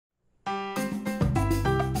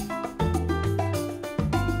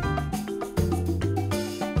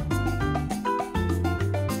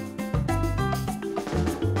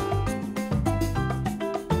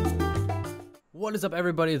What is up,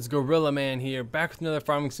 everybody? It's Gorillaman here, back with another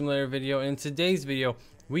farming simulator video. In today's video,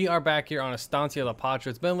 we are back here on Estancia La Patra.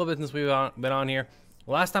 It's been a little bit since we've been on here.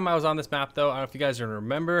 Last time I was on this map, though, I don't know if you guys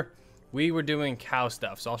remember, we were doing cow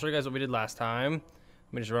stuff. So I'll show you guys what we did last time.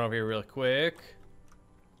 Let me just run over here real quick.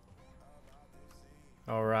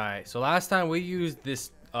 All right, so last time we used this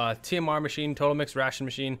TMR machine, total mixed ration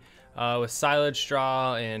machine, with silage,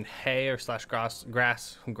 straw, and hay or slash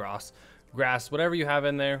grass, whatever you have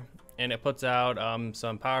in there. And it puts out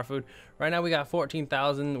some power food. Right now we got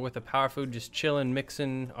 14,000 worth of power food just chilling,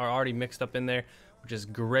 mixing, or already mixed up in there, which is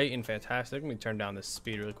great and fantastic. Let me turn down this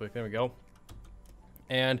speed really quick. There we go.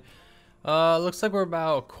 And looks like we're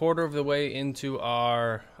about a quarter of the way into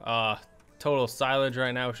our total silage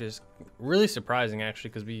right now, which is really surprising actually,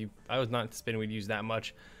 because I was not anticipating we'd use that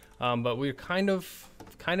much. But we're kind of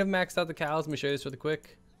maxed out the cows. Let me show you this really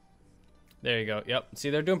quick. There you go. Yep. See,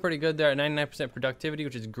 they're doing pretty good there at 99% productivity,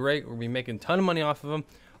 which is great. We'll be making a ton of money off of them.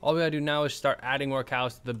 All we gotta do now is start adding more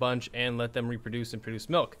cows to the bunch and let them reproduce and produce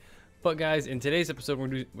milk. But guys, in today's episode, we're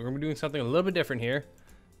gonna be doing something a little bit different here.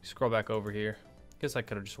 Scroll back over here. Guess I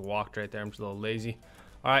could have just walked right there. I'm just a little lazy.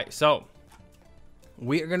 All right, so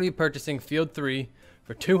we are gonna be purchasing Field 3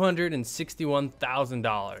 for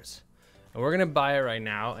 $261,000, and we're gonna buy it right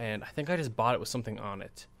now. And I think I just bought it with something on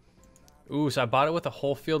it. Ooh, so I bought it with a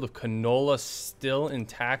whole field of canola still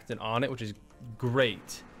intact and on it, which is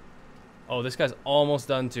great. Oh, this guy's almost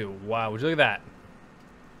done too. Wow, would you look at that?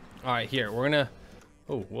 All right, here, we're gonna,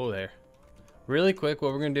 oh, whoa there. Really quick,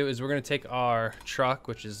 what we're gonna do is we're gonna take our truck,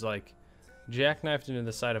 which is like jackknifed into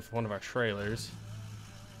the side of one of our trailers.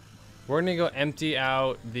 We're gonna go empty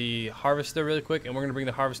out the harvester really quick, and we're gonna bring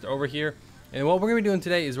the harvester over here. And what we're gonna be doing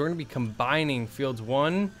today is we're gonna be combining fields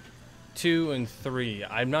 1, 2, and 3.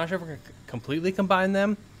 I'm not sure if we're gonna completely combine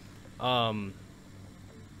them. I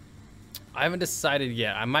haven't decided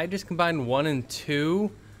yet. I might just combine 1 and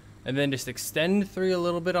 2 and then just extend 3 a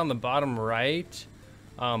little bit on the bottom right,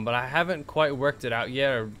 but I haven't quite worked it out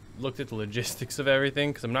yet or looked at the logistics of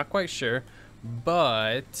everything because I'm not quite sure.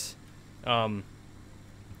 But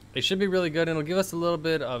it should be really good, and it'll give us a little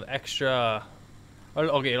bit of extra.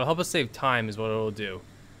 Okay, it'll help us save time is what it'll do.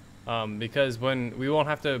 Because when we won't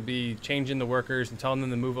have to be changing the workers and telling them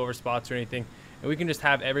to move over spots or anything, and we can just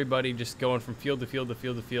have everybody just going from field to field to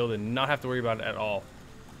field to field and not have to worry about it at all.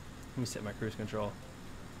 Let me set my cruise control.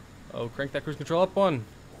 Oh, crank that cruise control up one.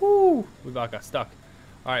 Woo! We about got stuck.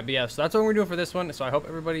 All right, but yeah, so that's what we're doing for this one. So I hope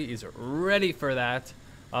everybody is ready for that.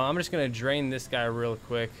 I'm just gonna drain this guy real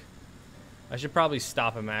quick. I should probably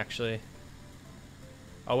stop him actually.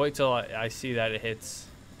 I'll wait till I see that it hits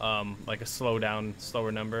like a slower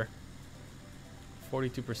number.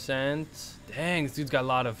 42%. Dang, this dude's got a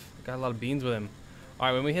lot of beans with him. All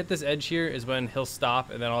right, when we hit this edge here is when he'll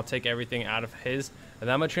stop, and then I'll take everything out of his, and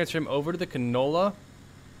then I'm gonna transfer him over to the canola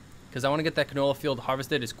because I want to get that canola field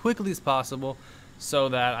harvested as quickly as possible so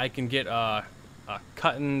that I can get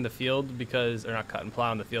cutting the field because, or not cutting,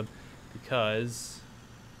 plowing the field because.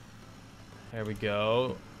 There we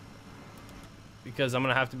go. Because I'm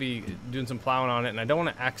gonna have to be doing some plowing on it, and I don't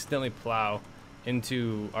want to accidentally plow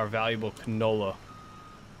into our valuable canola.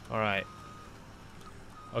 All right.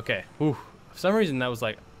 Okay. Whew. For some reason that was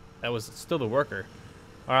still the worker.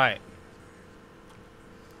 All right.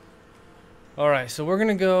 All right. So we're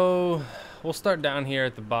gonna go. We'll start down here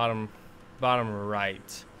at the bottom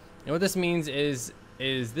right. And what this means is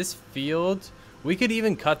this field. We could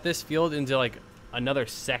even cut this field into like another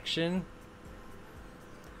section.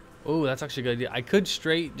 Oh, that's actually a good idea. I could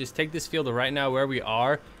just take this field right now where we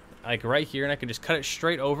are, like right here, and I could just cut it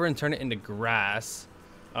straight over and turn it into grass.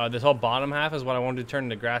 This whole bottom half is what I wanted to turn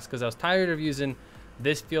into grass because I was tired of using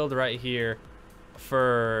this field right here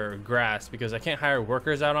for grass because I can't hire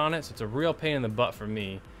workers out on it, so it's a real pain in the butt for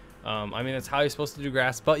me. I mean, that's how you're supposed to do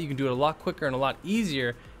grass, but you can do it a lot quicker and a lot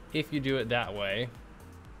easier if you do it that way.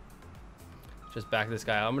 Just back this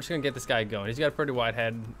guy out. I'm just gonna get this guy going. He's got a pretty wide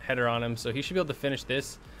header on him, so he should be able to finish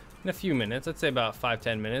this in a few minutes. Let's say about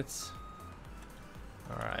 5-10 minutes.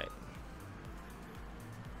 All right.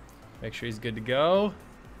 Make sure he's good to go.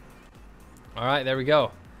 All right, there we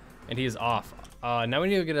go. And he is off. Now we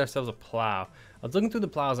need to get ourselves a plow. I was looking through the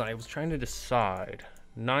plows and I was trying to decide.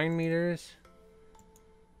 9 meters.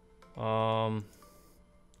 Our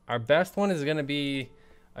best one is gonna be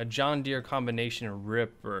a John Deere combination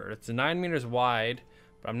ripper. It's 9 meters wide,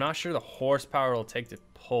 but I'm not sure the horsepower it'll take to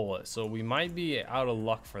pull it, so we might be out of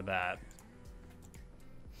luck for that.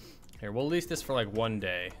 Here, we'll lease this for like 1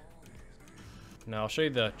 day. Now I'll show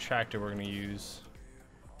you the tractor we're gonna use.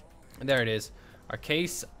 There it is, our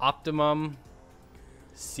Case Optimum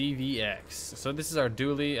CVX. So this is our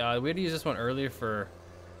dually. We had to use this one earlier for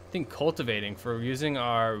think cultivating for using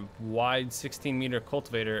our wide 16-meter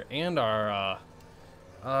cultivator and our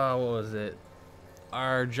what was it?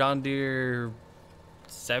 Our John Deere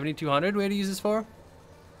 7200 we had to use this for,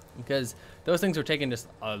 because those things were taking just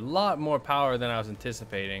a lot more power than I was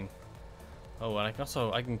anticipating. Oh, and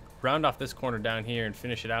I can round off this corner down here and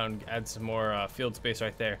finish it out and add some more field space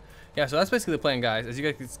right there. Yeah, so that's basically the plan, guys. As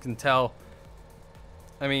you guys can tell,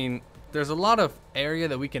 I mean, there's a lot of area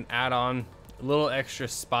that we can add on, little extra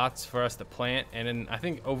spots for us to plant, and then I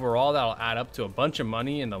think overall that'll add up to a bunch of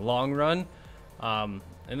money in the long run.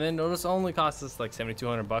 And then it'll just only cost us like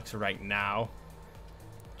 7,200 bucks right now,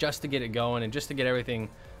 just to get it going and just to get everything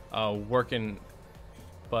working.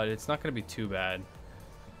 But it's not gonna be too bad.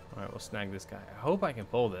 All right, we'll snag this guy. I hope I can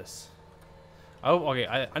pull this. Oh, okay.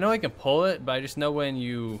 I know I can pull it, but I just know when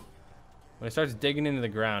it starts digging into the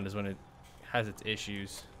ground is when it has its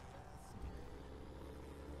issues.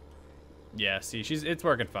 Yeah, see, it's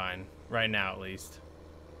working fine right now, at least.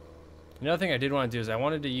 Another thing I did want to do is I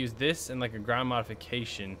wanted to use this in like a ground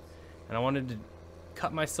modification, and I wanted to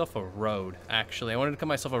cut myself a road. Actually, I wanted to cut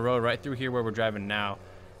myself a road right through here where we're driving now,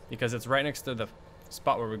 because it's right next to the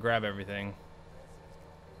spot where we grab everything.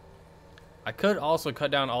 I could also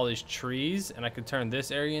cut down all these trees, and I could turn this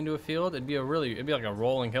area into a field. It'd be like a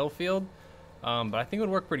rolling hill field, but I think it would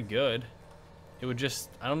work pretty good. It would just,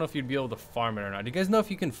 I don't know if you'd be able to farm it or not. Do you guys know if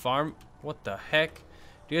you can farm? What the heck?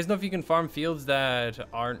 Do you guys know if you can farm fields that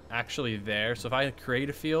aren't actually there? So if I create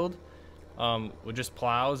a field with just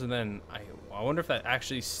plows, and then I wonder if that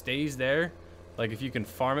actually stays there. Like if you can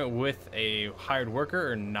farm it with a hired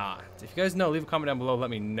worker or not. If you guys know, leave a comment down below. Let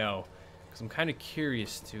me know, because I'm kind of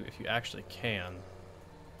curious to if you actually can.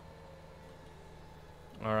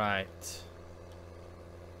 All right.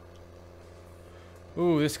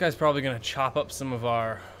 Ooh, this guy's probably gonna chop up some of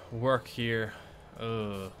our work here.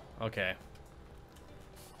 Ugh. Okay.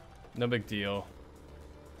 No big deal.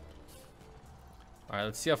 All right,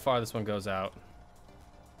 let's see how far this one goes out.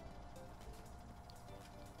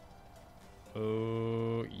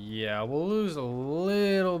 Oh, yeah, we'll lose a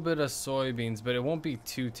little bit of soybeans, but it won't be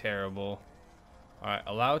too terrible. All right,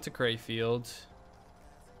 allow it to create field.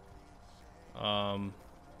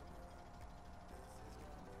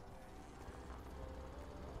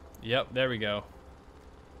 Yep, there we go.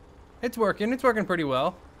 It's working pretty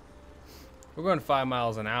well. We're going 5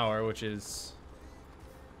 miles an hour, which is,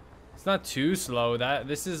 it's not too slow.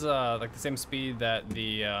 This is like the same speed that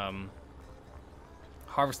the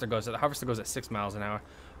harvester goes at. The harvester goes at 6 miles an hour.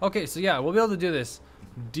 Okay, so yeah, we'll be able to do this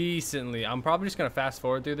decently. I'm probably just gonna fast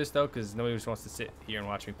forward through this though, because nobody just wants to sit here and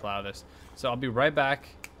watch me plow this. So I'll be right back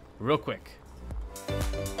real quick.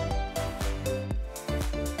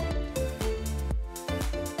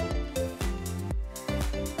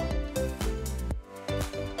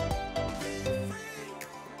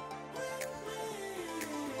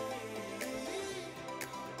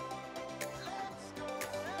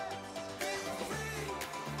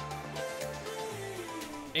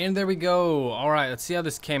 And there we go. All right, let's see how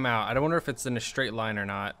this came out. I don't wonder if it's in a straight line or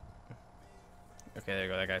not. Okay, there you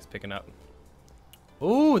go. That guy's picking up.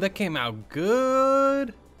 Ooh, that came out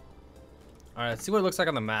good. All right, let's see what it looks like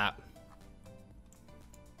on the map.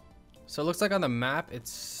 So it looks like on the map,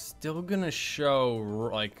 it's still gonna show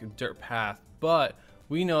like dirt path, but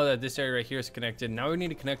we know that this area right here is connected. Now we need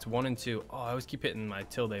to connect 1 and 2. Oh, I always keep hitting my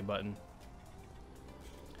tilde button.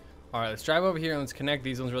 All right, let's drive over here and let's connect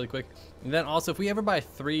these ones really quick. And then also, if we ever buy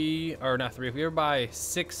if we ever buy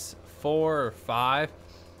 6, 4, or 5,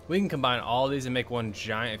 we can combine all these and make one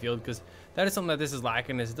giant field, because that is something that this is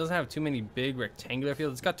lacking, is it doesn't have too many big rectangular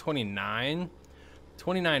fields. It's got 29.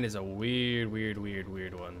 29 is a weird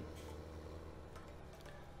one.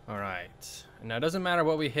 All right, now it doesn't matter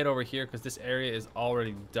what we hit over here, because this area is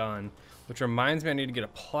already done, which reminds me I need to get a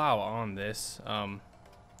plow on this.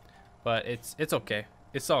 But it's okay.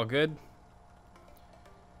 It's all good.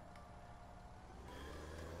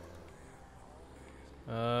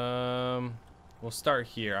 We'll start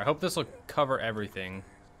here. I hope this will cover everything.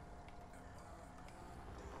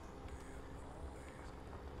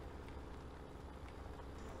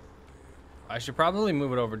 I should probably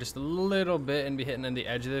move it over just a little bit and be hitting on the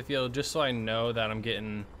edge of the field, just so I know that I'm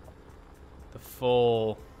getting the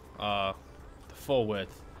full width. All right,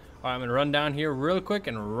 I'm gonna run down here real quick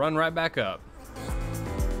and run right back up.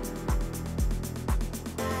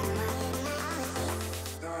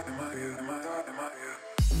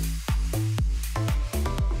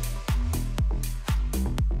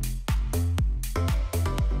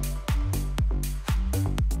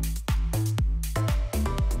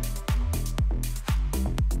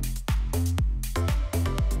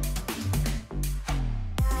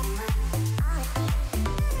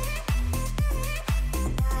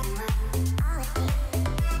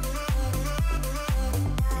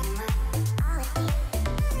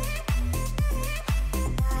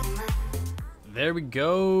 There we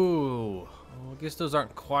go. Well, I guess those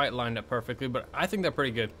aren't quite lined up perfectly, but I think they're pretty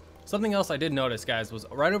good. Something else I did notice, guys, was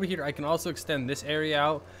right over here I can also extend this area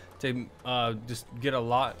out to just get a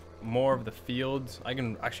lot more of the fields. I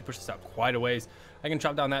can actually push this out quite a ways. I can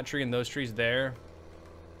chop down that tree and those trees there.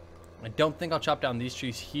 I don't think I'll chop down these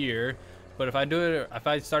trees here, but if I do it, if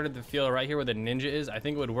I started the field right here where the ninja is, I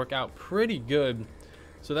think it would work out pretty good.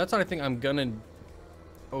 So that's what I think I'm gonna,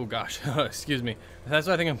 oh gosh, excuse me. That's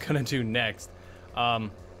what I think I'm gonna do next.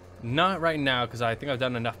 Not right now, because I think I've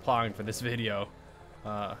done enough plowing for this video.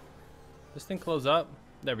 This thing close up.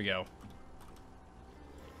 There we go.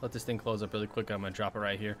 Let this thing close up really quick. I'm gonna drop it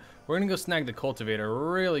right here. We're gonna go snag the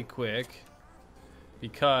cultivator really quick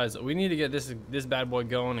because we need to get this bad boy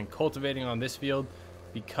going and cultivating on this field,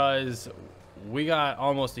 because we got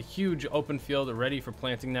almost a huge open field ready for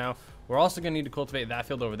planting now. We're also gonna need to cultivate that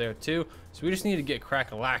field over there too. So we just need to get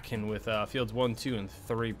crack-a-lackin' with fields 1, 2, and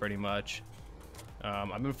 3 pretty much.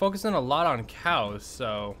 I've been focusing a lot on cows,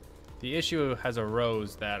 so the issue has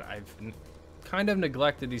arose that I've kind of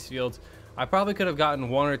neglected these fields. I probably could have gotten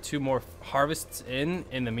 1 or 2 more harvests in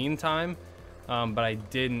the meantime, but I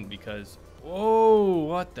didn't because, whoa,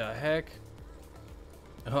 what the heck?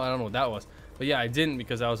 Oh, I don't know what that was. But yeah, I didn't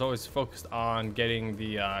because I was always focused on getting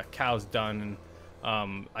the cows done.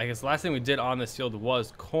 And I guess the last thing we did on this field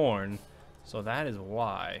was corn, so that is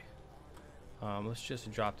why. Let's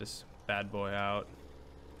just drop this bad boy out.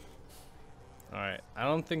 Alright, I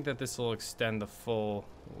don't think that this will extend the full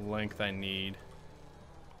length I need.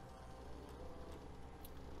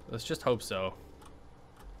 Let's just hope so.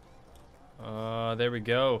 There we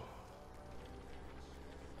go.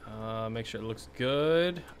 Make sure it looks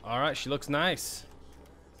good. Alright, she looks nice.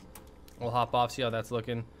 We'll hop off, see how that's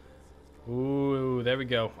looking. Ooh, there we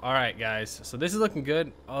go. Alright, guys. So this is looking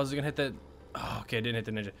good. I was gonna hit the... Oh, okay, I didn't hit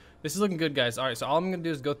the ninja. This is looking good, guys. Alright, so all I'm gonna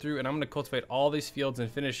do is go through and I'm gonna cultivate all these fields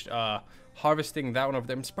and finish harvesting that one over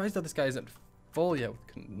there. I'm surprised that this guy isn't full yet with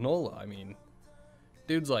canola. I mean,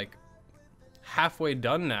 dude's like halfway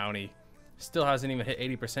done now and he still hasn't even hit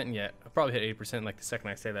 80% yet. I'll probably hit 80% like the second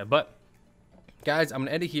I say that. But guys, I'm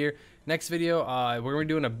gonna end it here. Next video, we're gonna be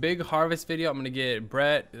doing a big harvest video. I'm gonna get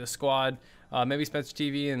Brett, the squad, maybe Spencer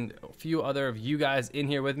TV, and a few other of you guys in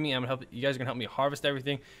here with me. I'm gonna help you guys are gonna help me harvest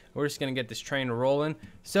everything. We're just gonna get this train rolling.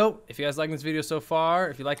 So if you guys liking this video so far,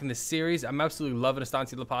 if you're liking this series, I'm absolutely loving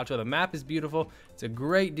Estancia La Pacho. The map is beautiful. It's a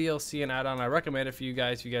great DLC and add-on. I recommend it for you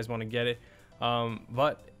guys if you guys want to get it.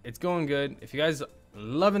 But it's going good. If you guys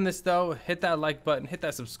loving this though, hit that like button, hit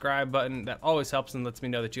that subscribe button. That always helps and lets me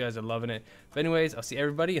know that you guys are loving it. But anyways, I'll see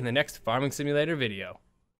everybody in the next Farming Simulator video.